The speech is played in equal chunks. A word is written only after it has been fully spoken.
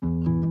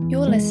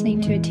You're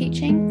listening to a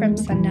teaching from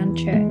Sundown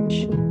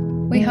Church.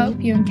 We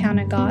hope you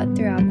encounter God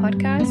through our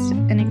podcast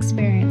and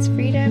experience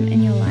freedom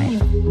in your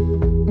life.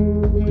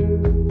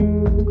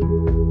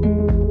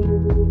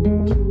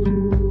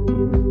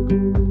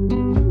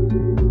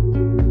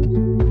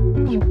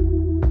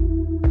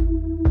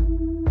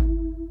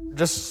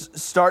 Just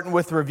starting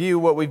with review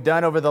what we've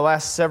done over the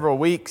last several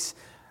weeks.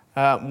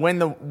 When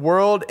the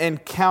world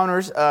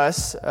encounters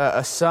us,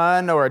 a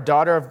son or a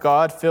daughter of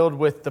God filled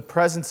with the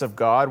presence of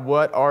God,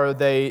 what are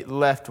they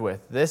left with?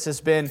 This has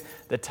been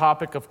the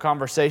topic of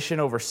conversation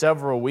over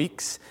several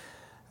weeks.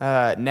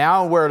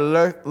 Now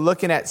we're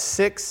looking at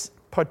 6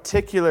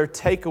 particular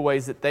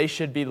takeaways that they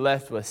should be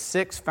left with.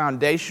 6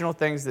 foundational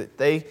things that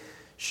they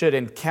should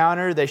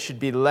encounter, they should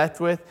be left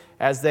with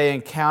as they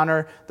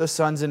encounter the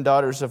sons and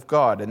daughters of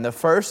God. And the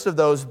first of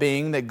those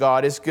being that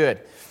God is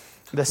good.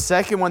 The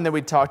second one that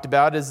we talked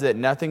about is that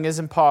nothing is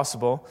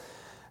impossible.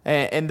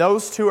 And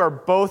those two are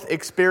both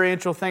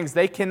experiential things.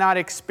 They cannot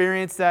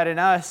experience that in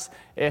us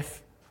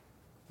if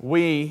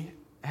we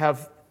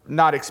have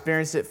not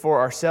experienced it for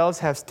ourselves,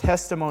 have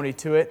testimony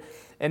to it,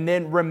 and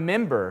then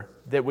remember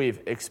that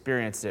we've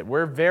experienced it.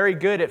 We're very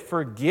good at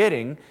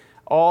forgetting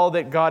all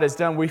that God has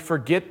done. We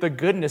forget the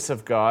goodness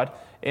of God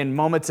in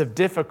moments of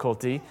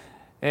difficulty.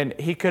 And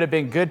He could have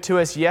been good to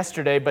us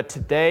yesterday, but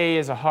today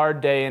is a hard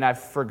day and I've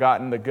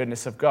forgotten the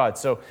goodness of God.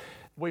 So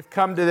we've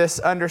come to this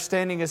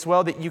understanding as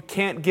well that you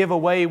can't give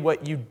away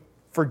what you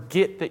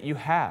forget that you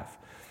have.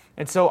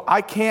 And so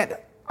I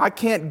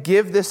can't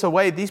give this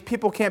away. These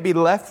people can't be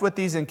left with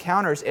these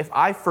encounters if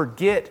I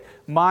forget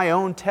my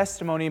own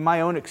testimony, my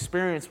own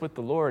experience with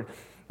the Lord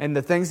and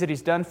the things that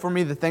He's done for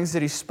me, the things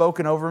that He's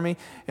spoken over me,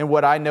 and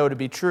what I know to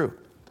be true.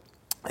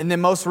 And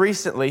then most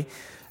recently,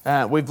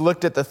 we've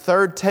looked at the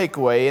third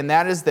takeaway, and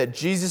that is that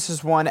Jesus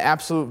has won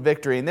absolute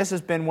victory. And this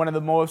has been one of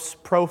the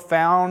most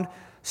profound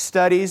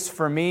studies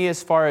for me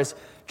as far as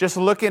just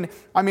looking.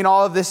 I mean,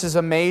 all of this is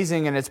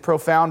amazing and it's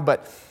profound,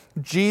 but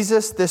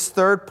Jesus, this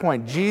third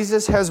point,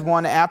 Jesus has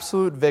won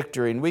absolute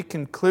victory. And we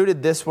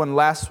concluded this one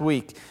last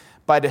week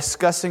by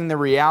discussing the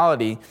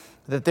reality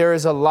that there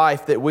is a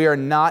life that we are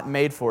not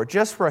made for.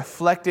 Just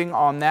reflecting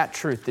on that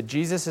truth, that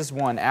Jesus has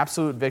won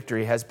absolute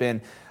victory, has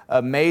been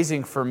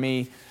amazing for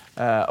me.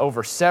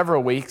 Over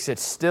several weeks. It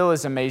still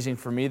is amazing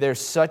for me. There's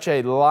such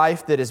a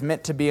life that is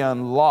meant to be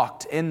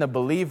unlocked in the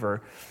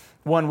believer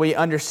when we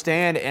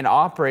understand and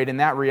operate in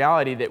that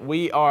reality that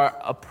we are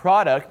a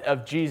product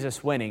of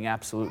Jesus winning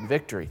absolute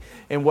victory.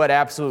 And what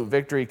absolute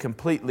victory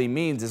completely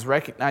means is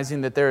recognizing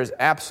that there is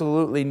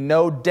absolutely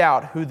no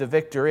doubt who the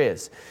victor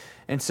is.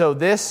 And so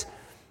this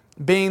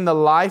being the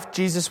life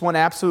Jesus won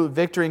absolute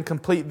victory and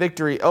complete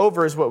victory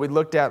over is what we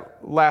looked at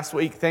last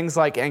week. Things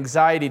like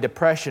anxiety,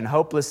 depression,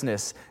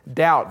 hopelessness,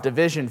 doubt,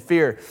 division,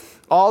 fear.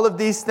 All of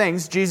these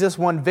things Jesus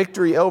won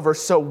victory over.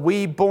 So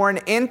we born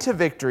into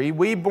victory,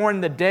 we born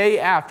the day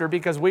after,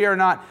 because we are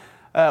not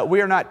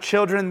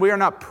children, we are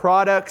not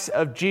products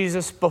of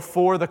Jesus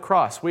before the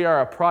cross. We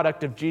are a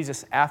product of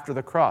Jesus after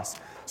the cross.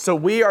 So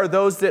we are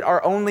those that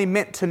are only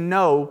meant to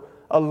know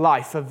a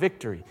life of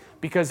victory,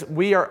 because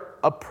we are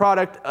a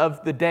product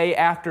of the day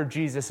after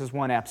Jesus has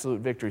won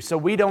absolute victory. So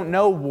we don't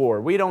know war.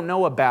 We don't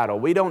know a battle.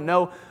 We don't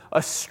know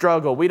a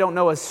struggle. We don't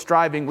know a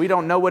striving. We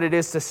don't know what it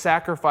is to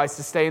sacrifice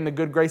to stay in the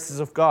good graces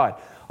of God.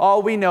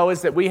 All we know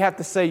is that we have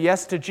to say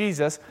yes to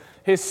Jesus.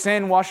 His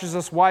sin washes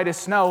us white as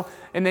snow.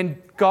 And then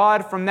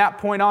God, from that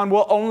point on,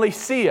 will only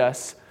see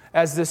us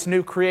as this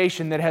new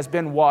creation that has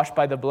been washed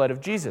by the blood of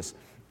Jesus.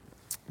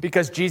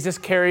 Because Jesus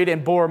carried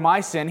and bore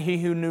my sin. He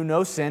who knew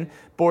no sin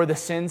bore the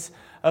sins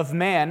of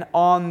man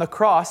on the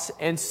cross,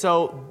 and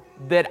so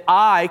that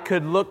I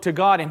could look to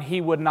God and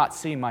He would not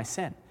see my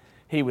sin.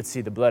 He would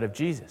see the blood of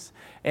Jesus.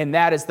 And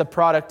that is the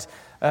product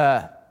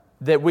that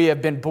we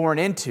have been born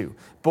into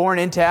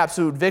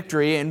absolute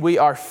victory, and we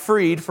are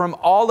freed from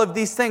all of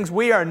these things.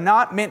 We are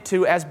not meant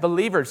to as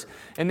believers,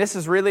 and this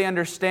is really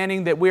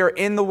understanding that we are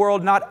in the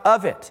world, not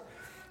of it.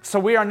 So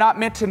we are not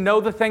meant to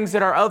know the things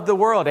that are of the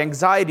world.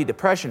 Anxiety,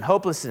 depression,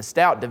 hopelessness,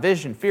 doubt,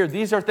 division, fear.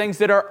 These are things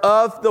that are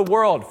of the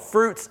world,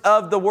 fruits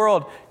of the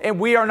world. And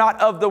we are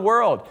not of the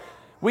world.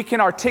 We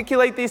can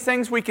articulate these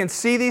things. We can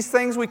see these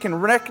things. We can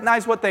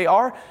recognize what they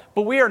are.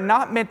 But we are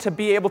not meant to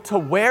be able to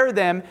wear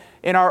them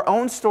in our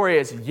own story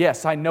as,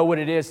 yes, I know what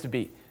it is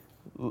to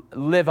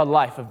live a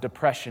life of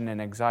depression and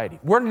anxiety.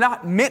 We're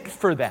not meant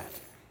for that.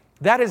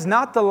 That is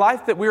not the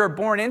life that we were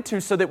born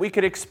into so that we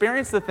could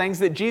experience the things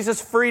that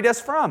Jesus freed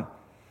us from.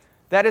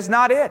 That is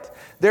not it.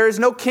 There is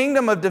no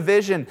kingdom of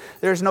division.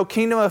 There is no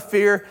kingdom of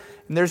fear.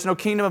 And there's no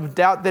kingdom of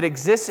doubt that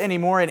exists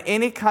anymore in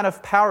any kind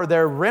of power.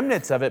 There are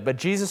remnants of it, but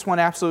Jesus won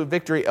absolute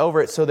victory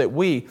over it so that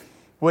we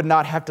would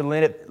not have to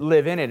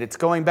live in it. It's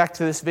going back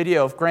to this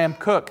video of Graham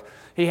Cook.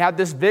 He had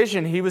this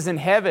vision. He was in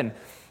heaven,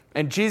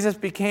 and Jesus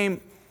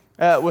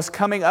was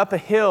coming up a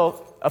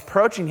hill,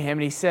 approaching him,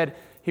 and he said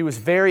he was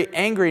very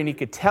angry, and he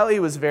could tell he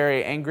was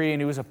very angry,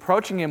 and he was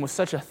approaching him with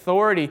such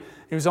authority.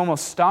 He was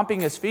almost stomping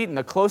his feet, and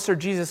the closer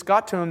Jesus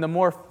got to him, the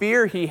more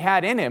fear he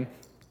had in him.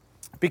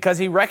 because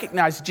he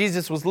recognized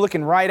Jesus was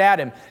looking right at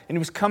him and he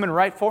was coming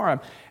right for him.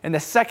 And the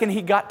second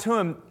he got to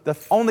him, the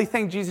only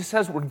thing Jesus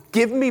says was,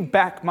 "Give me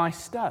back my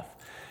stuff."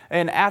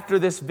 And after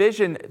this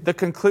vision, the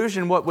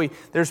conclusion,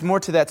 there's more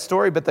to that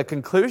story, but the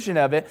conclusion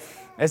of it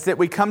is that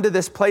we come to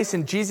this place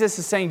and Jesus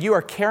is saying, "You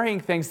are carrying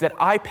things that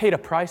I paid a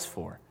price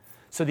for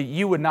so that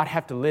you would not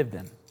have to live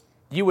them.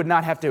 You would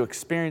not have to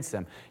experience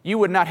them. You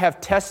would not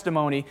have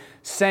testimony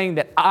saying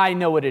that I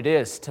know what it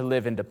is to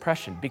live in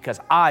depression because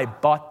I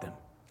bought them.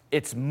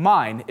 It's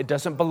mine. It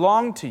doesn't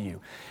belong to you."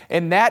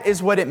 And that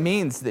is what it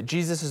means that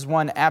Jesus has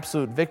won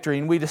absolute victory.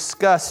 And we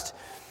discussed,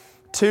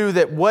 too,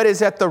 that what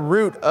is at the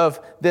root of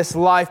this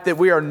life that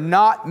we are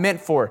not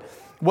meant for.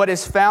 What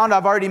is found,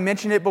 I've already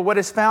mentioned it, but what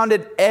is found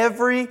in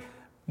every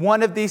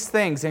one of these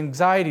things,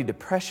 anxiety,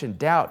 depression,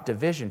 doubt,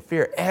 division,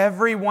 fear,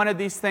 every one of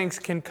these things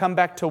can come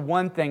back to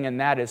one thing, and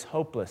that is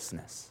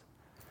hopelessness.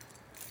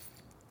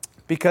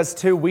 Because,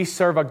 too, we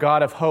serve a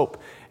God of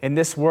hope, and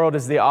this world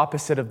is the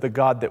opposite of the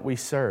God that we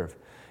serve.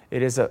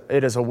 It is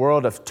a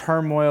world of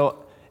turmoil,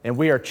 and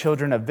we are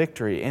children of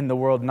victory in the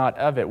world, not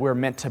of it. We're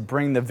meant to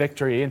bring the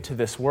victory into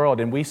this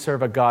world, and we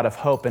serve a God of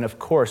hope. And of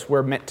course,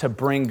 we're meant to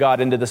bring God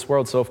into this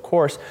world. So of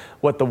course,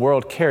 what the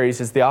world carries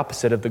is the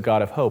opposite of the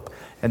God of hope,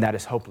 and that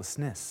is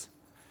hopelessness.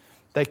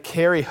 They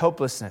carry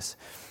hopelessness.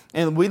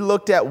 And we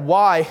looked at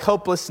why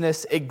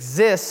hopelessness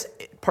exists,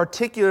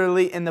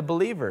 particularly in the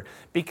believer.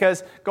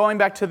 Because going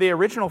back to the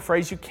original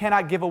phrase, you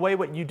cannot give away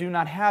what you do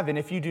not have. And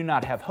if you do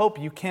not have hope,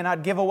 you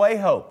cannot give away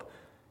hope.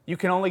 You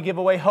can only give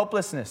away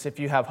hopelessness if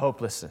you have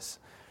hopelessness.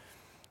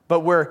 But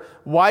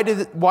why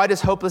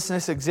does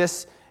hopelessness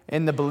exist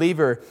in the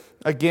believer?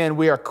 Again,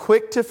 we are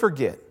quick to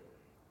forget,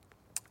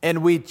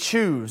 and we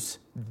choose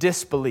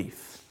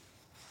disbelief.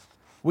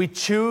 We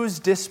choose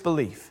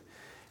disbelief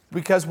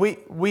because we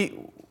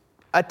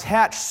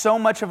attach so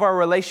much of our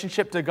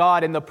relationship to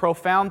God and the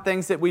profound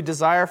things that we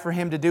desire for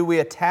Him to do. We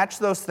attach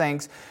those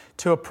things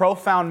to a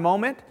profound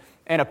moment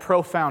and a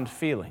profound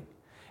feeling.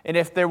 And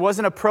if there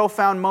wasn't a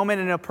profound moment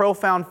and a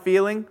profound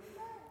feeling,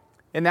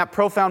 and that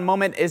profound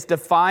moment is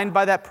defined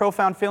by that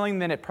profound feeling,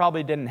 then it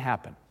probably didn't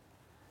happen.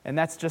 And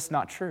that's just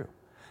not true.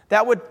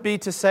 That would be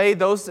to say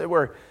those that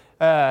were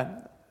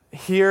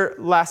here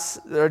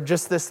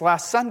just this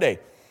last Sunday,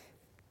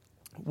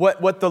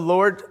 what the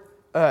Lord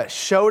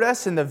showed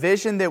us in the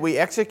vision that we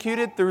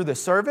executed through the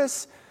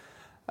service,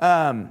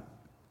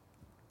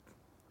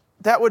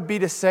 that would be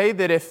to say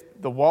that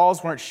if the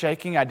walls weren't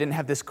shaking, I didn't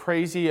have this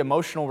crazy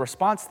emotional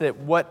response, that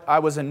what I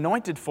was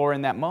anointed for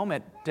in that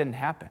moment didn't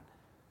happen.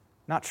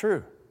 Not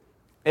true.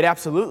 It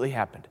absolutely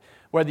happened.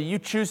 Whether you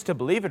choose to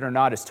believe it or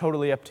not is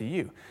totally up to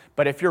you.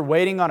 But if you're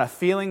waiting on a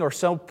feeling or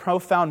some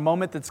profound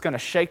moment that's going to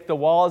shake the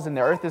walls and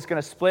the earth is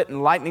going to split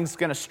and lightning's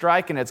going to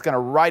strike and it's going to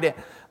write it,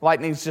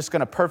 lightning's just going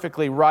to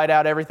perfectly write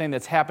out everything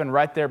that's happened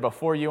right there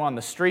before you on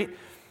the street,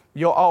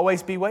 you'll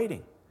always be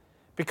waiting.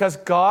 Because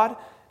God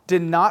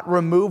did not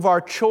remove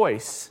our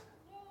choice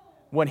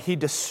when He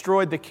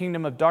destroyed the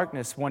kingdom of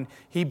darkness, when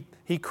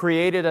He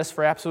created us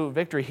for absolute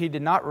victory. He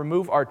did not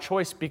remove our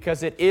choice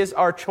because it is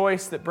our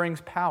choice that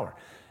brings power.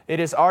 It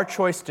is our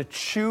choice to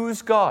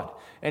choose God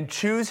and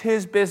choose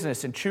His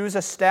business and choose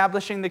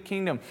establishing the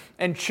kingdom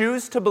and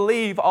choose to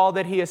believe all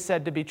that He has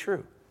said to be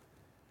true.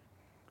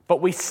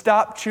 But we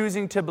stop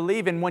choosing to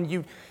believe, and when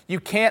you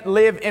can't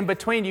live in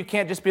between, you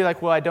can't just be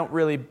like, well, I don't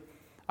really,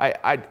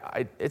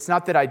 it's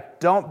not that I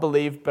don't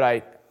believe,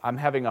 but I'm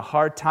having a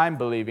hard time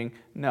believing.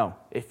 No,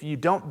 if you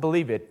don't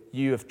believe it,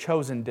 you have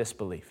chosen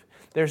disbelief.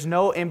 There's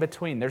no in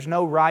between. There's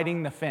no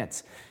riding the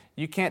fence.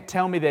 You can't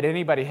tell me that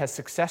anybody has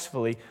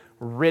successfully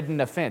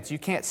ridden a fence. You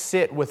can't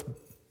sit with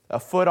a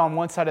foot on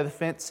one side of the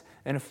fence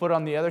and a foot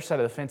on the other side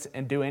of the fence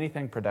and do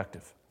anything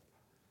productive.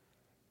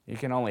 You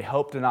can only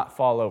hope to not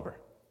fall over.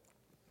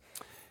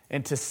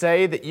 And to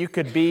say that you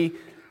could be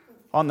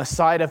on the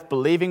side of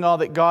believing all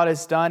that God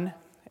has done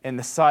and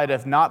the side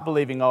of not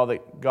believing all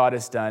that God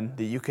has done,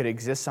 that you could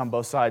exist on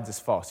both sides, is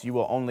false. You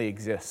will only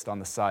exist on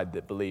the side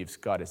that believes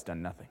God has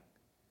done nothing.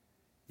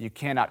 You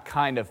cannot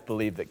kind of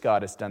believe that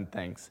God has done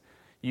things.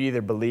 You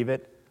either believe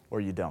it or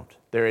you don't.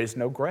 There is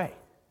no gray.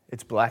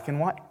 It's black and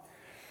white.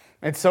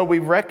 And so we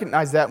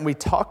recognize that, and we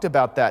talked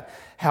about that,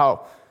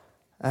 how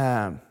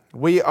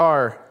we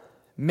are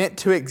meant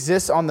to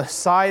exist on the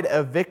side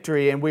of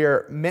victory, and we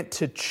are meant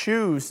to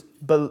choose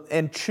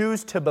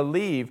to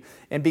believe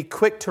and be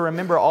quick to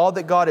remember all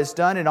that God has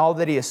done and all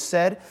that He has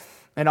said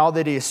and all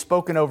that He has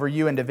spoken over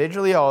you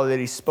individually, all that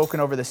He's spoken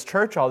over this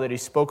church, all that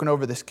He's spoken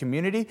over this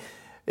community.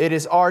 It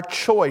is our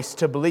choice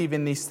to believe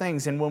in these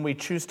things. And when we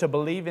choose to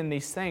believe in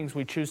these things,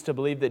 we choose to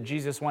believe that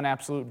Jesus won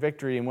absolute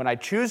victory. And when I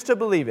choose to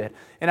believe it,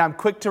 and I'm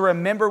quick to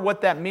remember what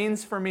that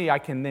means for me, I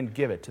can then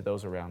give it to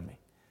those around me.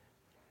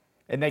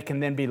 And they can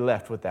then be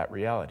left with that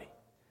reality.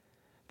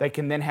 They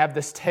can then have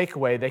this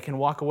takeaway. They can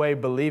walk away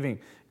believing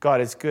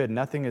God is good.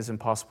 Nothing is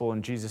impossible,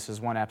 and Jesus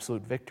has won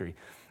absolute victory.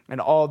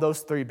 And all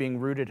those three being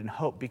rooted in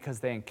hope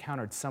because they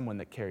encountered someone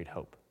that carried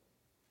hope.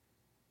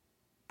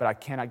 But I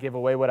cannot give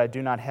away what I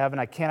do not have, and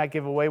I cannot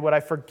give away what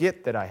I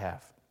forget that I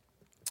have.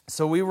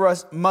 So we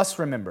must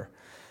remember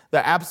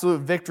the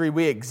absolute victory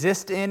we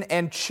exist in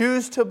and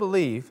choose to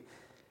believe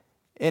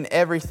in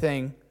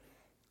everything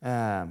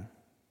that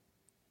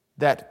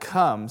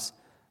comes.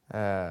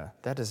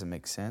 That doesn't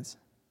make sense.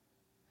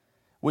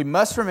 We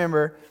must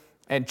remember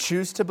and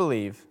choose to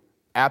believe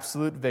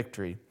absolute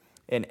victory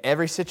in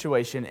every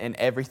situation and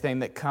everything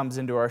that comes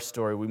into our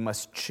story. We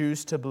must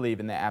choose to believe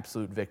in the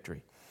absolute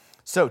victory.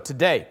 So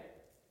today,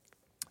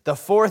 the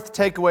fourth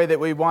takeaway that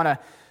we want to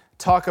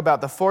talk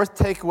about, the fourth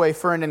takeaway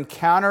for an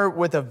encounter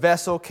with a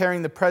vessel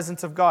carrying the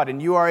presence of God.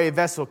 And you are a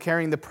vessel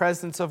carrying the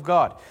presence of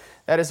God.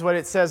 That is what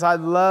it says. I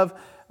love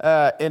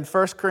in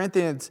 1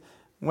 Corinthians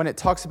when it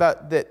talks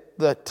about that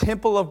the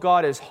temple of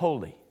God is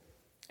holy.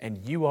 And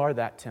you are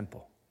that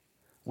temple.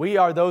 We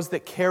are those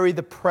that carry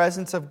the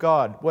presence of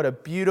God. What a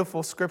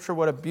beautiful scripture,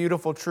 what a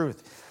beautiful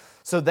truth.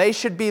 So they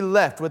should be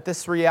left with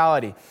this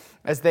reality.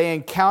 As they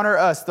encounter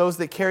us, those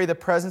that carry the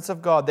presence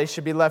of God, they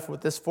should be left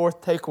with this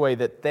fourth takeaway,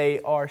 that they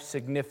are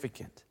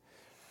significant.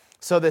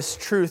 So this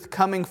truth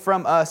coming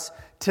from us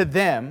to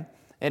them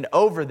and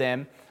over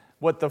them,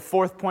 what the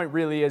fourth point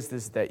really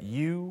is that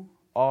you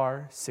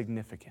are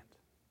significant.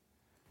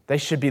 They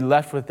should be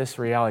left with this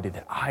reality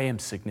that I am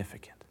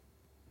significant.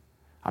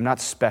 I'm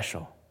not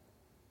special.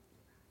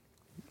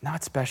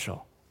 Not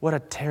special. What a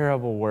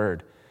terrible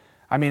word.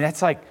 I mean,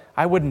 that's like,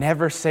 I would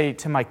never say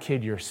to my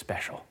kid, you're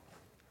special.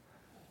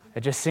 It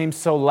just seems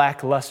so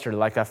lackluster,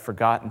 like I've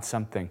forgotten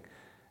something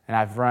and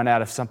I've run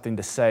out of something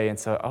to say. And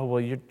so, oh,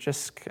 well,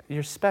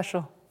 you're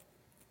special.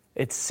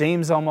 It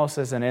seems almost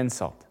as an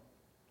insult.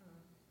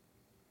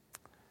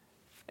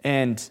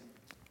 And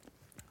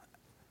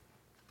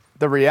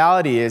the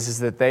reality is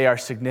that they are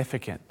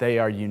significant. They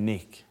are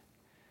unique.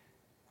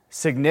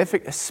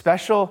 Significant,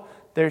 special,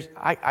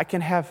 I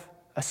can have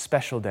a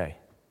special day,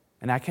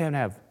 and I can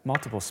have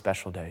multiple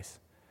special days.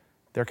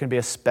 There can be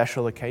a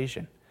special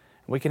occasion.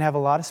 We can have a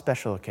lot of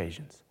special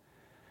occasions.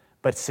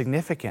 But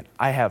significant,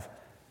 I have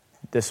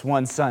this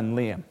one son,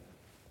 Liam, and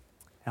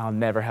I'll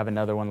never have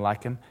another one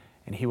like him,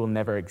 and he will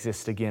never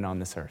exist again on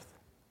this earth.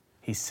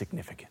 He's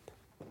significant.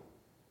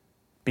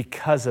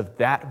 Because of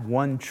that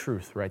one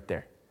truth right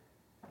there,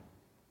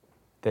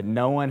 that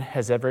no one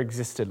has ever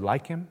existed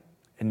like him,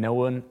 and no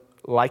one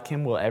like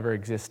him will ever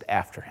exist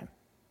after him.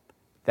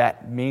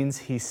 That means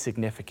he's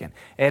significant.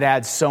 It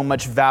adds so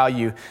much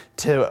value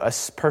to a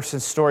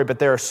person's story, but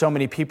there are so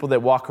many people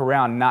that walk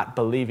around not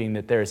believing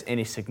that there is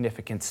any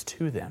significance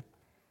to them.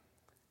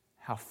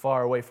 How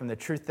far away from the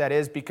truth that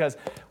is, because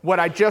what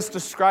I just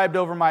described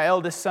over my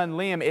eldest son,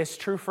 Liam, is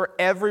true for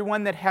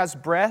everyone that has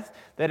breath,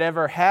 that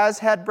ever has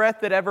had breath,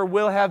 that ever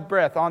will have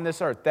breath on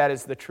this earth. That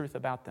is the truth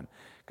about them.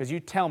 Because you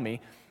tell me,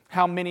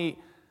 how many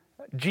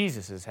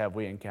Jesuses have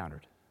we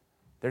encountered?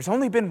 There's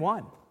only been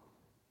one.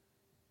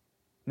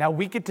 Now,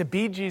 we get to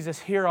be Jesus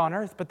here on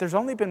earth, but there's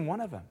only been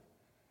one of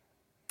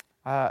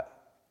them.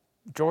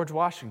 George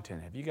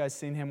Washington, have you guys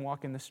seen him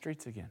walk in the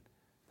streets again?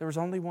 There was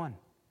only one.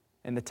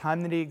 In the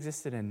time that he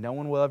existed in, no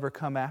one will ever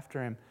come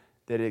after him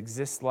that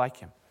exists like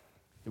him.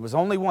 It was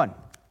only one.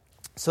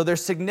 So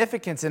there's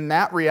significance in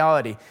that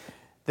reality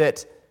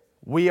that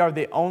we are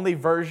the only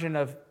version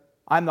of,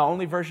 I'm the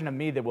only version of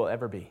me that will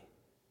ever be.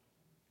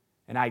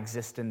 And I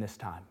exist in this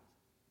time.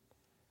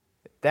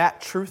 That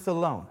truth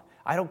alone,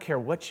 I don't care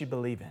what you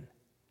believe in.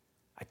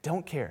 I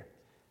don't care.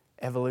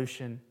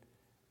 Evolution,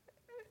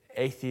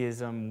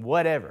 atheism,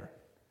 whatever.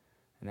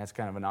 And that's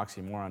kind of an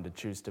oxymoron to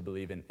choose to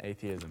believe in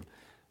atheism.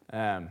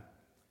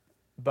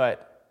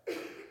 But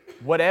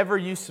whatever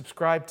you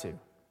subscribe to,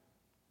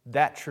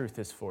 that truth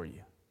is for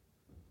you.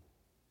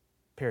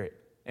 Period.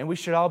 And we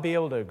should all be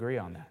able to agree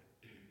on that.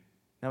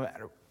 No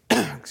matter,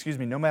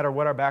 no matter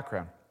what our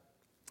background.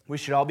 We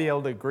should all be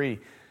able to agree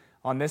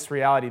on this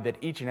reality that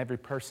each and every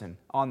person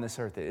on this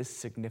earth is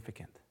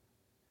significant.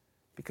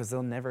 Because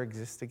they'll never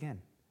exist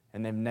again.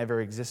 And they've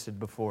never existed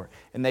before.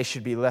 And they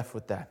should be left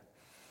with that.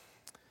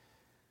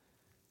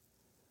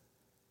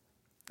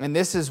 And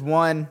this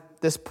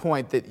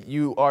point that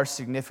you are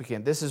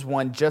significant. This is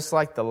one just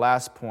like the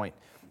last point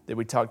that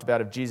we talked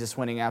about of Jesus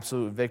winning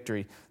absolute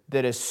victory.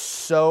 That is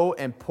so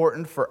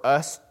important for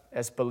us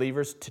as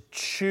believers to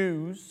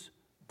choose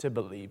to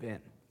believe in.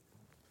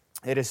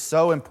 It is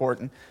so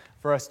important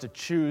for us to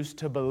choose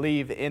to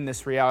believe in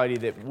this reality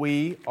that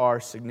we are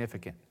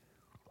significant.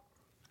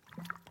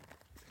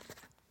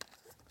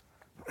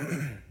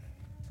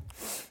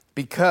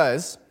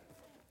 Because,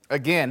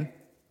 again,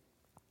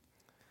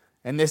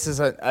 and this is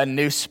a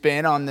new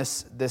spin on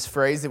this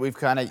phrase that we've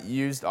kind of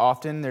used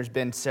often. There's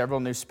been several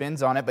new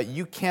spins on it, but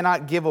you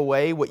cannot give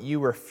away what you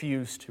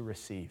refuse to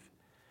receive.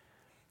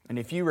 And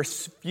if you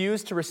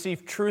refuse to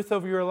receive truth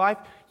over your life,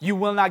 you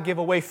will not give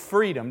away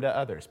freedom to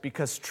others,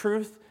 because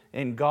truth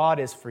in God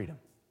is freedom.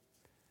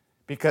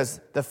 Because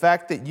the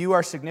fact that you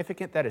are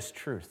significant, that is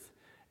truth.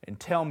 And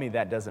tell me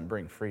that doesn't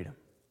bring freedom.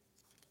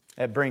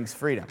 It brings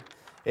freedom.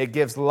 It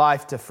gives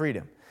life to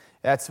freedom.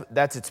 That's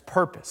its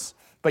purpose.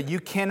 But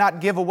you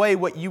cannot give away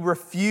what you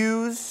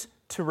refuse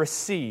to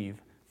receive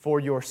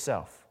for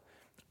yourself.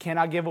 You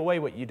cannot give away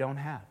what you don't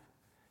have.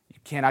 You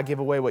cannot give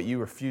away what you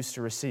refuse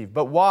to receive.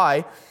 But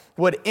why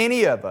would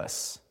any of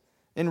us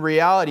In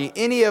reality,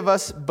 any of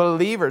us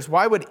believers,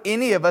 why would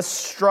any of us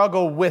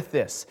struggle with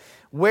this?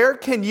 Where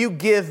can you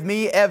give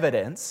me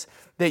evidence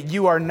that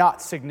you are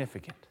not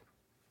significant?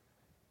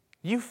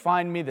 You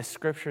find me the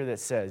scripture that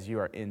says you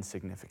are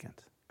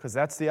insignificant, because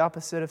that's the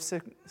opposite of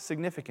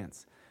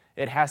significance.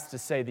 It has to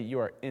say that you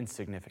are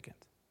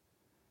insignificant.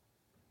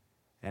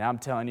 And I'm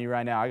telling you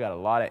right now, I got a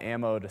lot of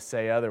ammo to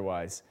say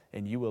otherwise,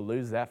 and you will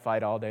lose that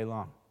fight all day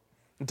long.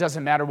 It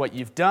doesn't matter what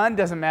you've done,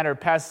 doesn't matter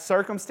past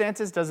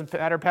circumstances, doesn't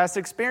matter past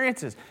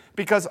experiences,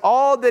 because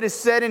all that is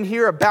said in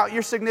here about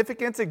your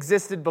significance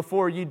existed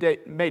before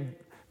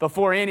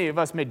any of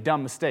us made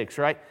dumb mistakes,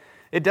 right?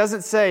 It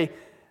doesn't say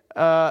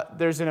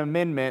there's an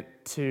amendment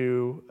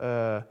to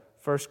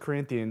 1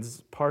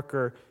 Corinthians.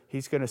 Parker,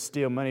 he's going to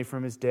steal money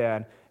from his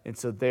dad, and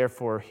so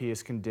therefore he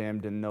is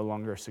condemned and no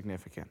longer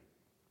significant.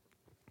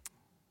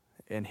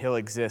 And he'll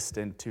exist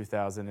in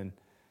 2000 and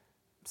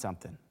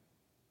something.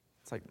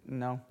 It's like,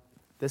 no.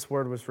 This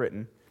word was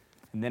written,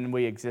 and then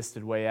we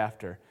existed way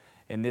after.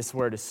 And this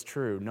word is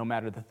true, no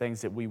matter the things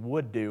that we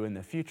would do in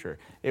the future.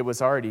 It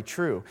was already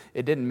true.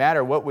 It didn't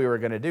matter what we were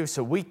going to do.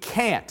 So we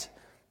can't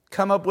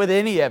come up with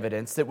any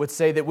evidence that would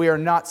say that we are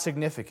not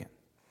significant.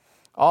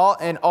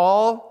 Any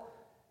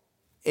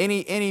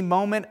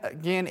moment,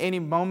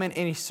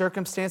 any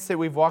circumstance that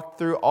we've walked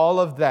through, all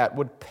of that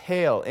would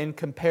pale in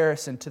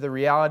comparison to the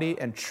reality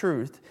and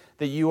truth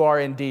that you are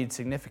indeed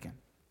significant.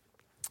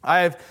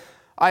 I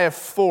have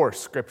 4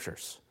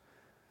 scriptures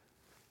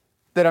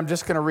that I'm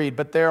just going to read,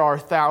 but there are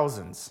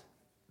thousands.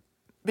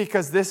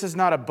 Because this is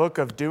not a book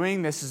of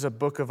doing, this is a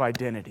book of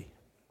identity.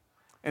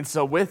 And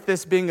so with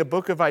this being a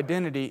book of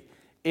identity,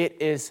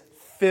 it is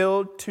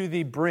filled to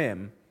the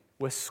brim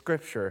with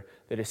scripture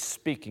that is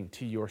speaking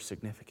to your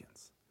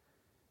significance.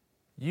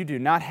 You do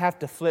not have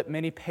to flip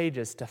many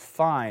pages to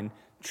find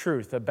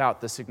truth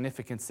about the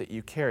significance that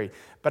you carry.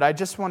 But I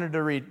just wanted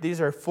to read,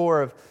 these are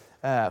 4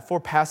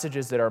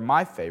 passages that are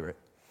my favorite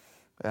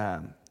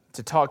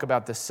to talk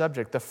about this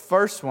subject. The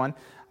first one,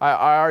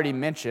 I already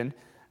mentioned.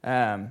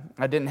 I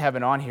didn't have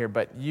it on here,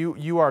 but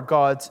you are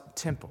God's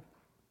temple.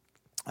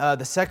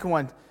 The second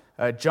one,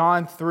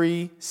 John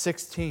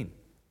 3:16.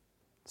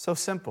 So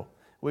simple.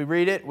 We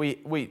read it.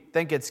 We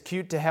think it's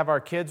cute to have our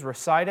kids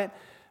recite it,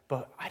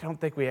 but I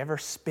don't think we ever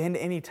spend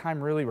any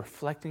time really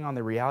reflecting on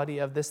the reality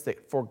of this,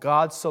 that for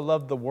God so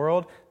loved the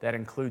world, that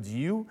includes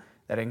you,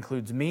 that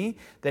includes me,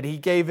 that He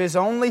gave His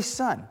only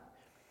Son,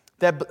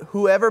 that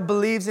whoever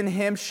believes in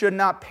Him should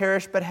not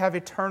perish but have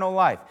eternal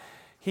life.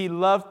 He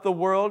loved the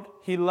world.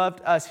 He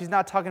loved us. He's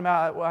not talking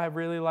about, well, I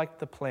really like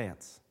the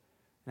plants,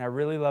 and I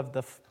really love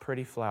the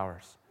pretty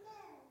flowers.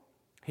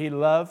 He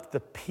loved the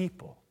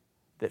people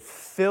that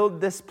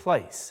filled this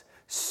place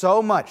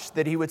so much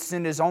that He would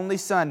send His only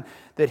Son,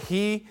 that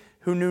He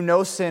who knew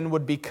no sin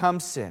would become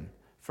sin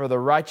for the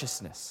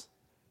righteousness.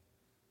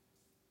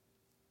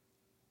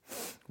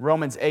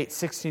 Romans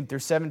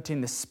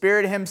 8:16-17, the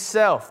Spirit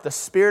Himself, the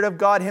Spirit of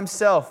God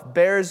Himself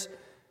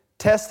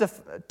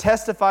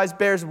testifies,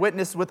 bears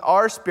witness with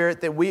our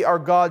spirit that we are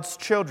God's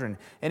children.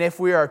 And if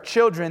we are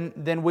children,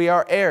 then we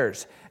are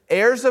heirs,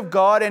 heirs of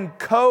God and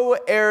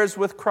co-heirs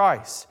with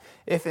Christ,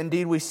 if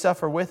indeed we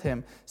suffer with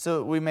Him, so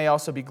that we may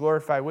also be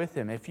glorified with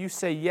Him. If you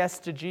say yes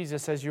to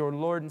Jesus as your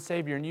Lord and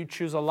Savior, and you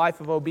choose a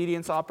life of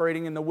obedience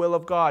operating in the will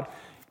of God,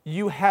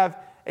 you have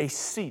a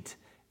seat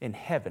in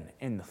heaven,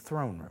 in the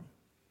throne room.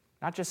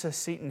 Not just a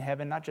seat in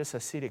heaven, not just a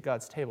seat at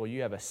God's table.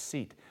 You have a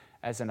seat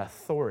as an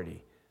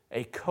authority,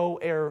 a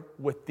co-heir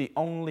with the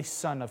only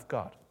Son of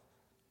God.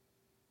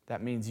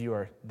 That means you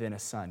are then a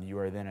son, you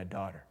are then a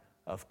daughter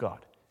of God.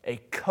 A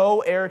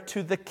co-heir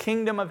to the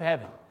kingdom of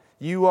heaven.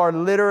 You are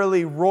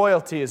literally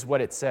royalty, is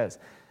what it says.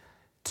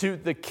 To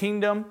the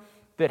kingdom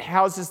that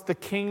houses the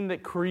King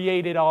that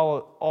created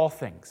all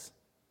things.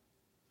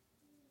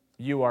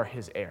 You are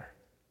His heir.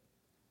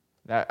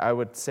 I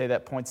would say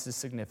that points to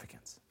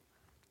significance.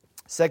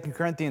 2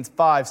 Corinthians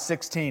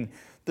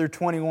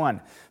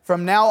 5:16-21.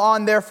 From now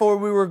on, therefore,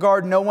 we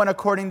regard no one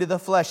according to the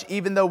flesh.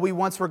 Even though we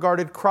once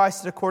regarded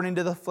Christ according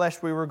to the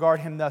flesh, we regard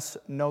Him thus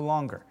no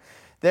longer.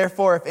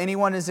 Therefore, if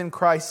anyone is in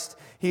Christ,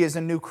 he is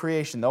a new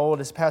creation. The old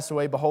has passed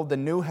away. Behold, the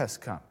new has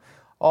come.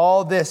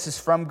 All this is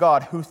from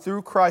God, who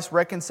through Christ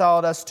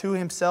reconciled us to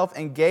Himself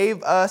and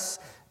gave us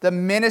the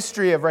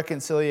ministry of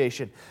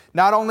reconciliation.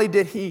 Not only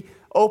did He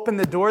open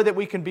the door that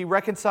we can be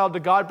reconciled to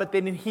God, but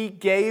then He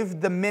gave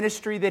the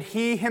ministry that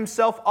He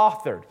Himself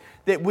authored,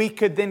 that we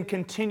could then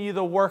continue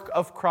the work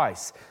of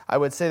Christ. I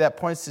would say that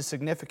points to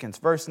significance.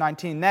 Verse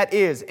 19, that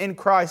is, in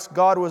Christ,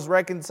 God was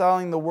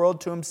reconciling the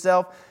world to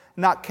Himself,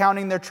 not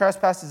counting their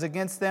trespasses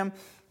against them,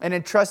 and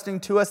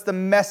entrusting to us the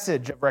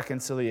message of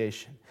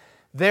reconciliation.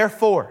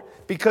 Therefore,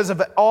 because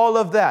of all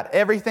of that,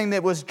 everything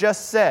that was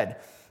just said,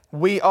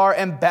 we are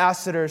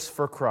ambassadors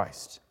for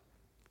Christ.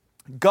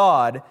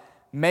 God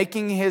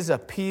making His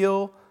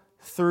appeal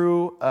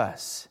through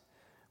us.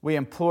 We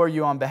implore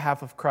you on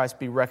behalf of Christ,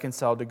 be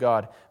reconciled to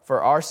God.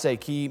 For our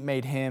sake, He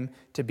made Him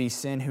to be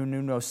sin who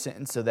knew no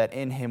sin, so that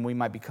in Him we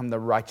might become the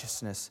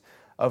righteousness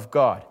of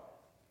God.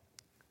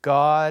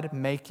 God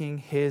making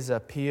His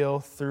appeal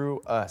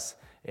through us.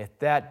 If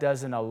that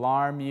doesn't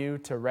alarm you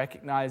to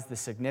recognize the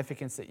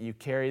significance that you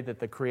carry, that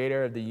the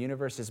Creator of the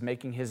universe is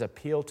making His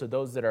appeal to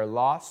those that are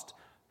lost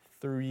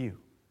through you.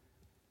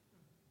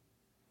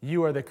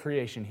 You are the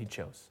creation He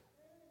chose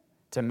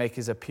to make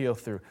His appeal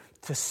through,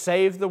 to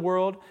save the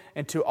world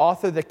and to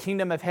author the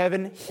kingdom of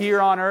heaven here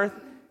on earth,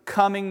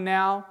 coming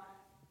now,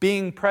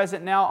 being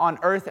present now on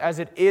earth as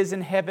it is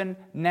in heaven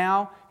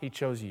now. He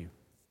chose you.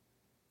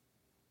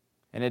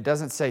 And it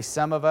doesn't say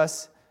some of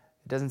us,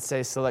 it doesn't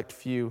say select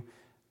few.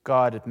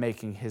 God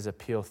making His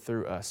appeal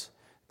through us,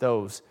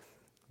 those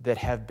that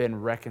have been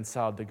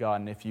reconciled to God.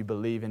 And if you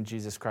believe in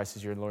Jesus Christ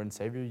as your Lord and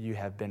Savior, you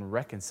have been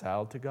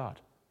reconciled to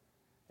God.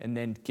 And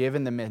then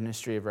given the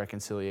ministry of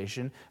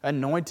reconciliation,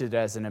 anointed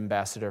as an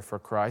ambassador for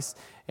Christ,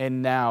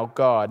 and now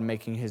God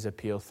making His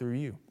appeal through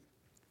you.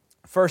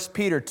 1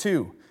 Peter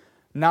 2,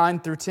 9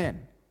 through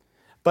 10.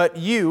 But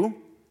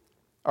you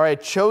are a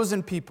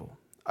chosen people,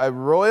 a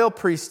royal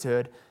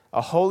priesthood, a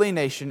holy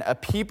nation, a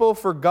people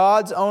for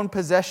God's own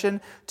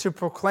possession, to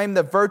proclaim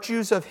the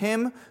virtues of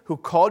Him who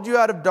called you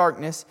out of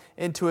darkness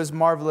into His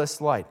marvelous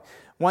light.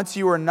 Once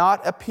you were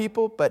not a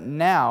people, but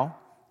now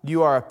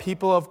you are a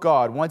people of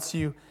God. Once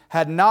you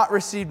had not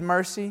received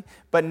mercy,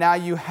 but now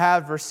you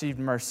have received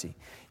mercy.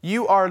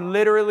 You are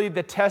literally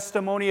the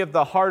testimony of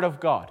the heart of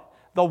God.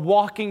 The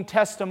walking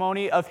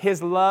testimony of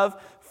His love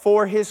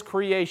for His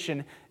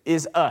creation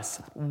is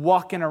us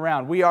walking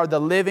around. We are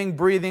the living,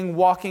 breathing,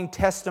 walking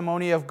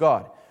testimony of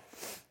God.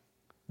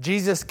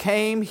 Jesus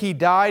came, He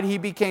died, He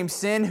became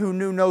sin who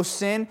knew no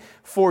sin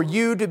for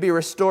you to be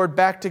restored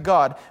back to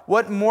God.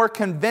 What more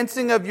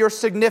convincing of your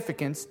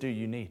significance do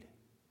you need?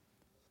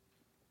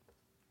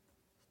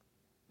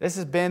 This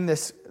has been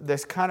this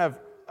kind of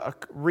a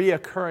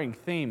reoccurring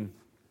theme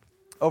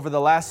over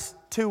the last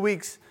 2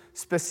 weeks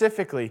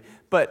specifically,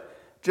 but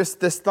just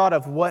this thought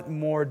of what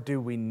more do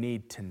we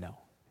need to know?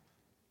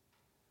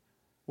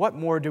 What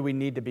more do we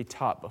need to be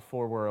taught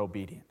before we're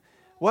obedient?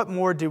 What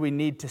more do we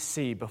need to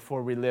see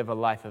before we live a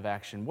life of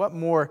action? What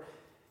more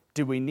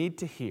do we need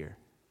to hear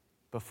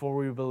before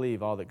we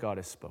believe all that God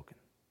has spoken?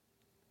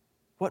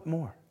 What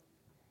more?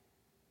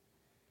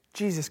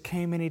 Jesus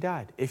came and He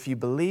died. If you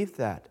believe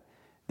that,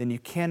 then you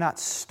cannot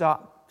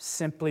stop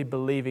simply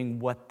believing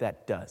what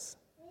that does.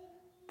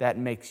 That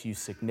makes you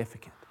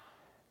significant.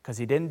 Because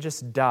He didn't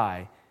just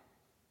die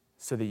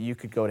so that you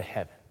could go to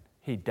heaven.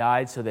 He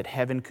died so that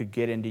heaven could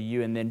get into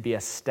you and then be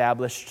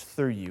established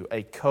through you,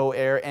 a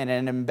co-heir and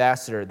an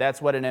ambassador.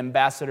 That's what an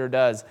ambassador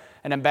does.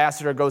 An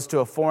ambassador goes to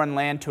a foreign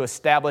land to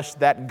establish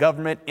that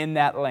government in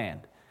that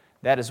land.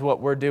 That is what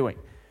we're doing.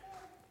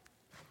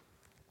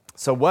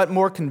 So what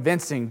more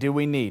convincing do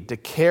we need to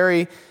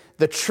carry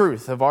the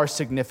truth of our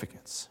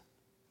significance?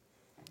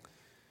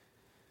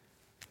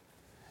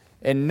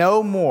 And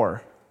no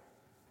more.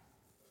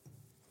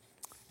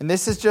 And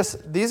these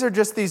are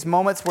just these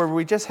moments where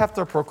we just have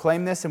to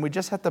proclaim this and we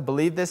just have to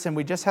believe this and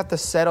we just have to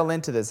settle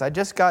into this.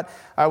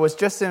 I was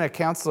just in a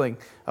counseling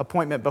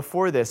appointment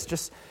before this,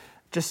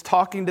 just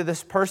talking to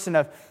this person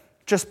of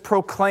just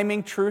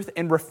proclaiming truth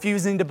and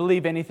refusing to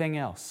believe anything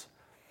else.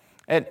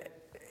 And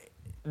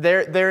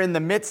they're in the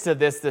midst of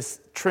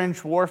this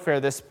trench warfare,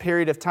 this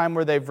period of time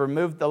where they've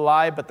removed the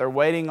lie, but they're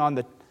waiting on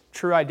the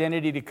true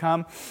identity to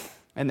come.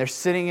 And they're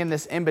sitting in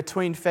this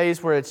in-between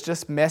phase where it's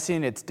just messy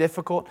and it's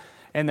difficult.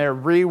 And they're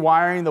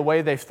rewiring the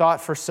way they've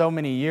thought for so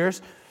many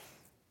years.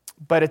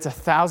 But it's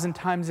 1,000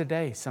 times a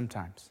day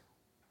sometimes.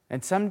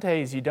 And some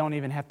days you don't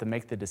even have to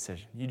make the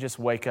decision. You just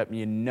wake up and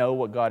you know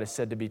what God has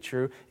said to be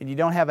true. And you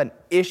don't have an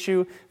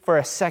issue for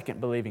a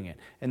second believing it.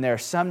 And there are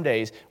some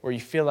days where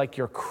you feel like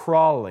you're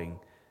crawling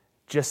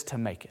just to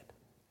make it.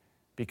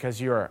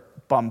 Because you're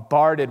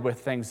bombarded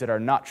with things that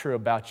are not true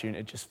about you and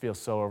it just feels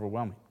so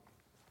overwhelming.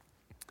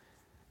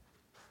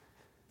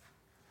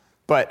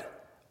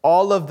 But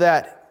all of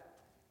that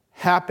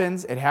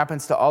happens, it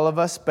happens to all of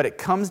us, but it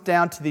comes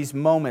down to these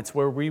moments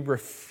where we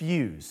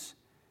refuse.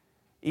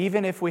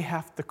 Even if we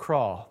have to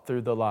crawl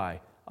through the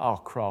lie, I'll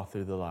crawl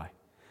through the lie.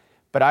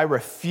 But I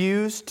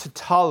refuse to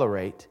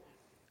tolerate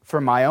for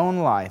my own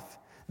life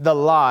the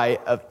lie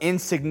of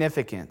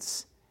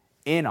insignificance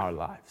in our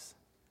lives.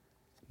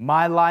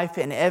 My life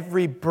and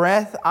every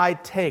breath I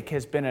take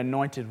has been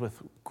anointed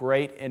with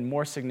great and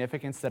more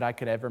significance than I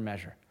could ever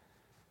measure.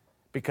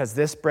 Because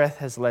this breath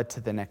has led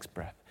to the next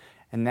breath.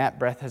 And that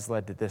breath has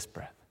led to this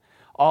breath.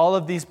 All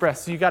of these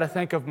breaths. So you got to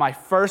think of my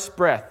first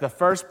breath, the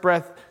first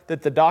breath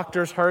that the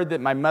doctors heard, that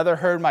my mother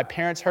heard, my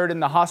parents heard in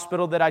the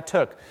hospital that I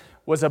took,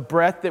 was a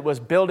breath that was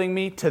building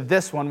me to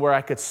this one where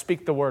I could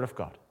speak the word of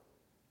God.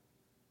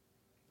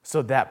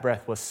 So that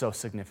breath was so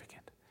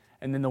significant.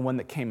 And then the one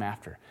that came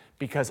after,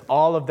 because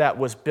all of that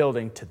was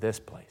building to this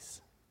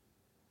place.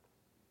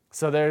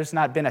 So there's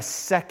not been a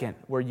second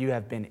where you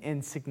have been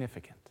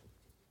insignificant.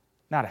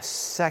 Not a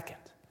second.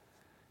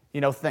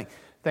 You know, think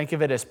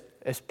of it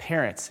as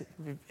parents.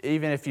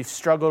 Even if you've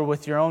struggled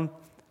with your own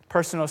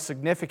personal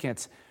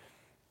significance,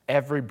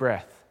 every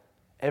breath,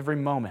 every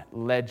moment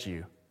led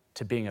you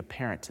to being a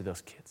parent to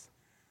those kids.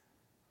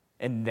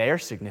 And they're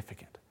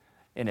significant.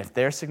 And if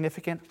they're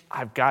significant,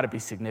 I've got to be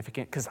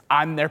significant because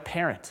I'm their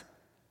parent.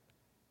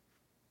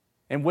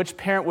 And which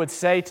parent would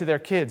say to their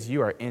kids,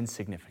 you are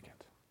insignificant?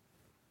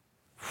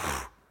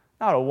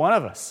 Not a one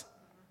of us.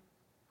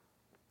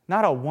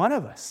 Not a one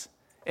of us.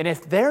 And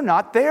if they're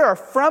not, they are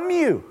from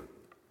you.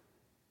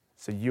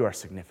 So you are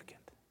significant.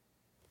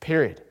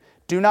 Period.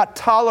 Do not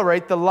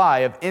tolerate the lie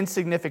of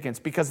insignificance,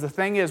 because the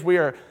thing is, we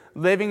are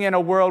living in a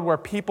world where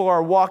people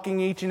are walking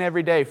each and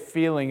every day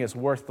feeling as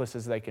worthless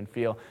as they can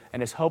feel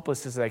and as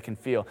hopeless as they can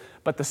feel.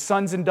 But the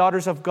sons and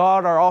daughters of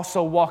God are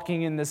also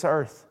walking in this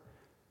earth.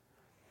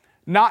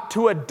 Not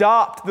to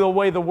adopt the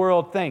way the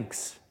world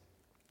thinks,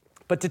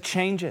 but to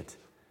change it.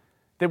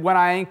 That when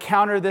I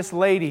encounter this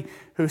lady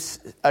who's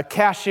a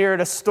cashier at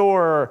a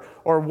store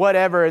or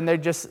whatever, and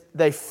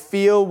they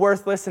feel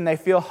worthless and they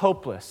feel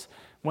hopeless,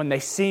 when they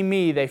see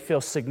me, they feel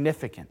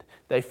significant.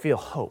 They feel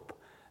hope.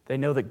 They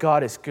know that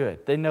God is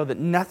good. They know that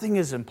nothing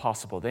is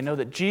impossible. They know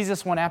that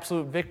Jesus won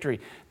absolute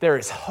victory. There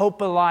is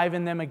hope alive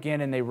in them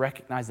again, and they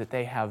recognize that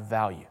they have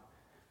value.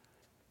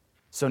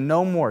 So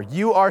no more.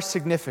 You are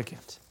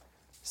significant.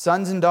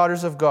 Sons and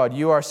daughters of God,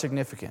 you are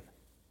significant.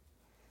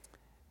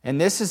 And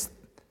this is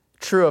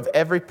true of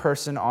every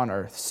person on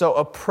earth. So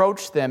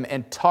approach them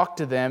and talk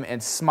to them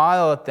and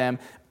smile at them,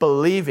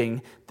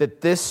 believing that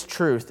this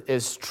truth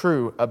is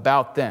true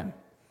about them.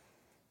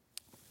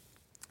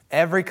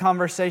 Every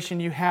conversation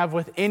you have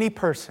with any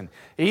person,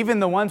 even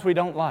the ones we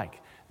don't like,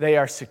 they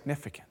are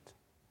significant.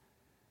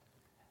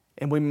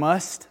 And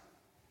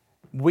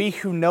we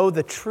who know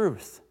the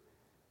truth,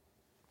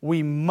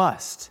 we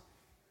must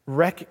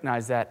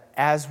recognize that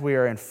as we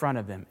are in front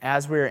of them,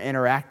 as we are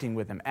interacting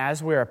with them,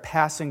 as we are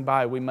passing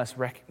by, we must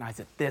recognize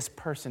that this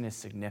person is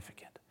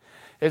significant.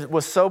 It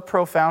was so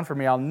profound for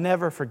me. I'll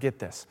never forget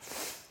this.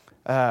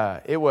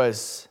 It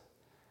was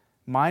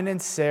mine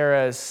and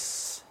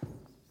Sarah's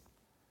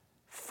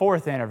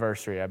 4th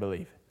anniversary, I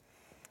believe.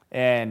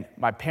 And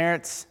my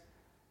parents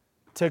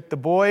took the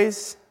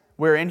boys.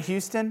 We were in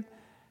Houston,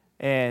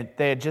 and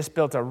they had just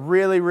built a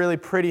really, really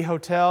pretty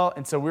hotel.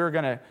 And so we were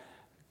going to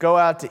go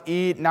out to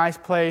eat, nice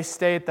place,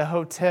 stay at the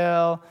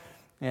hotel.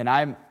 And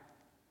I'm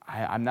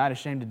not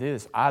ashamed to do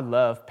this. I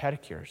love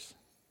pedicures.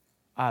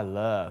 I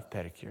love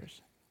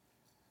pedicures.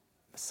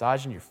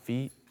 Massaging your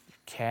feet, your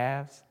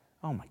calves.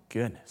 Oh my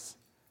goodness.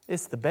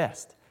 It's the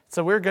best.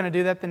 So we were going to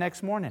do that the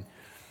next morning.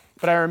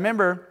 But I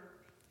remember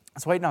I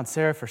was waiting on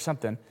Sarah for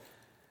something.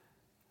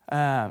 But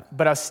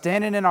I was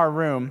standing in our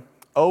room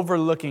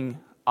overlooking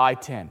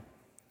I-10,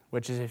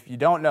 which is, if you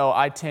don't know,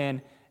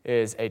 I-10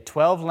 is a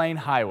 12-lane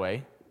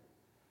highway.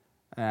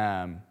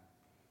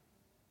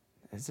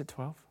 Is it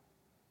 12?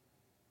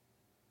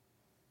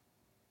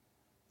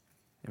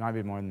 It might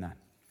be more than that.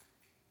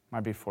 It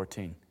might be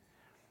 14.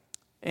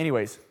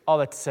 Anyways, all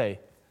that to say,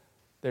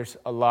 there's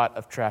a lot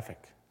of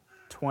traffic,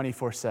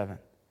 24/7.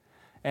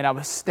 And I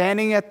was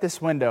standing at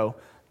this window.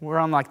 We're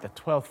on like the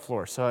 12th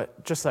floor, so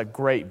just a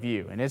great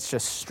view. And it's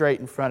just straight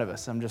in front of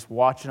us. I'm just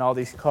watching all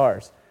these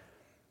cars.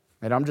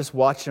 And I'm just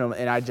watching them,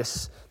 and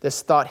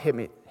this thought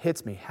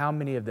hits me. How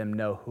many of them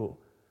know who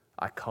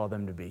I call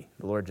them to be?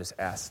 The Lord just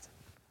asked.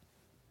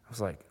 I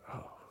was like,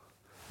 oh.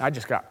 I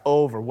just got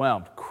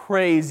overwhelmed,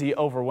 crazy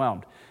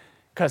overwhelmed.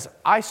 Because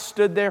I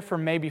stood there for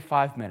maybe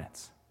 5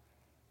 minutes,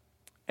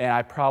 and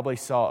I probably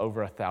saw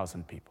over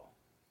 1,000 people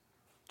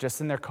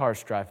just in their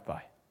cars drive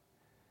by.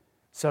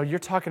 So you're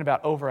talking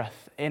about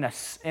in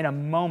a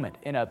moment,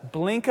 in a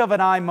blink of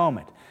an eye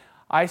moment,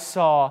 I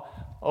saw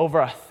over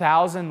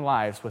 1,000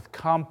 lives with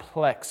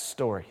complex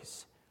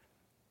stories,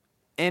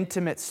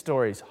 intimate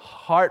stories,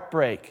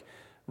 heartbreak,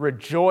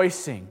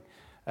 rejoicing,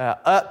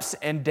 ups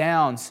and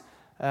downs,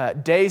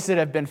 days that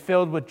have been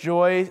filled with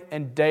joy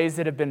and days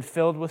that have been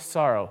filled with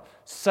sorrow.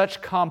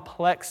 Such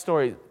complex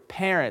stories,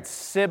 parents,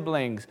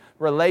 siblings,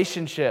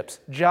 relationships,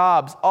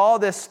 jobs, all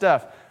this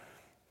stuff.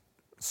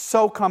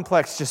 So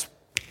complex, just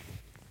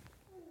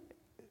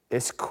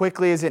as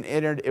quickly as it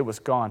entered, it was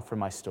gone from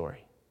my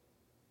story.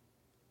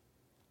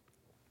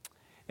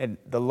 And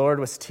the Lord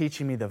was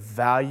teaching me the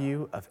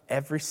value of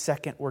every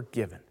second we're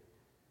given.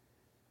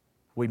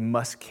 We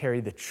must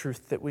carry the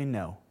truth that we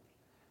know,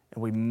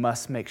 and we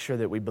must make sure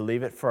that we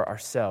believe it for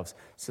ourselves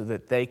so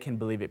that they can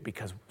believe it,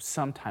 because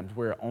sometimes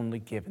we're only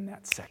given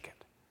that second.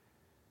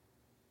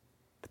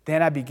 But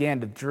then I began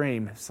to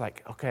dream. It's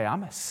like, okay,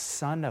 I'm a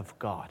son of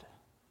God,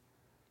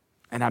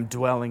 and I'm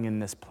dwelling in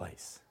this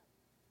place.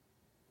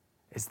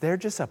 Is there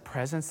just a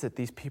presence that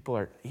these people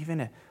are,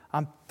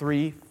 I'm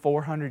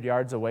 300-400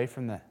 yards away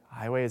from the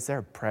highway, is there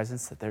a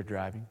presence that they're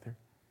driving through?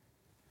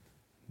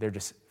 They're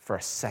just, for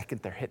a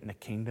second, they're hitting the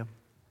kingdom.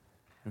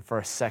 And for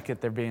a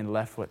second, they're being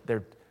left with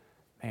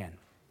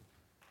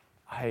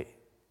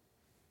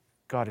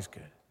God is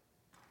good.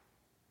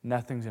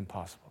 Nothing's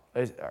impossible.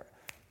 Is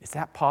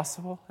that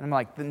possible? And I'm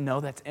like, no,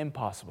 that's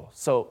impossible.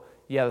 So,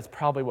 yeah, that's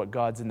probably what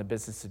God's in the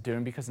business of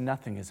doing, because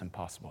nothing is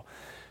impossible.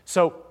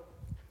 So,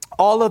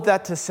 all of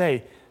that to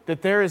say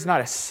that there is not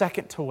a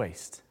second to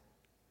waste.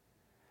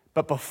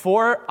 But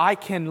before I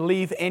can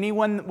leave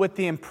anyone with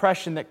the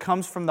impression that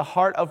comes from the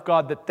heart of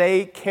God that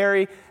they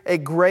carry a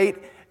great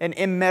and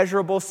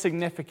immeasurable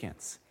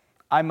significance,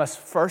 I must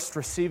first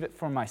receive it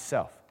for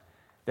myself,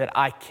 that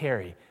I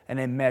carry an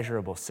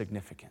immeasurable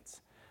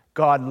significance.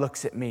 God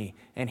looks at me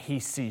and he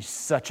sees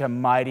such a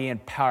mighty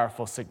and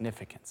powerful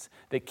significance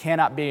that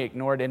cannot be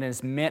ignored and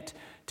is meant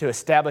to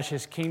establish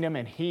his kingdom,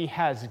 and he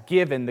has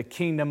given the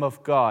kingdom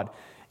of God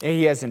and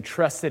he has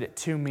entrusted it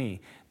to me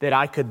that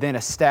I could then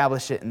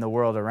establish it in the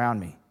world around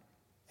me.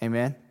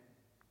 Amen?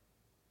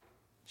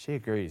 She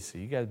agrees, so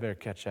you guys better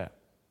catch up.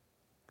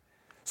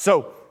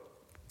 So,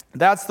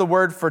 that's the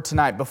word for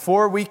tonight.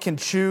 Before we can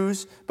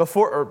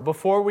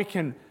before we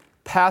can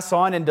pass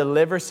on and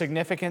deliver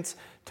significance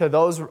to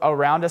those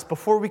around us,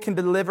 before we can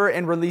deliver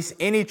and release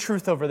any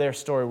truth over their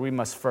story, we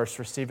must first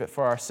receive it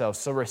for ourselves.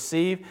 So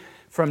receive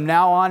from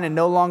now on and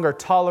no longer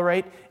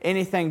tolerate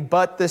anything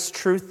but this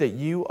truth that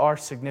you are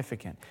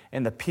significant.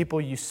 And the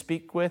people you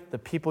speak with, the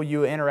people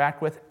you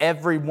interact with,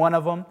 every one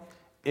of them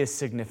is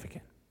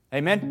significant.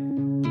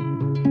 Amen?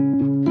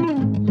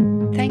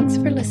 Thanks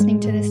for listening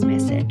to this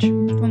message.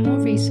 For more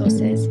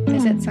resources,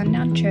 visit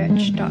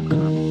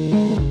sundownchurch.com.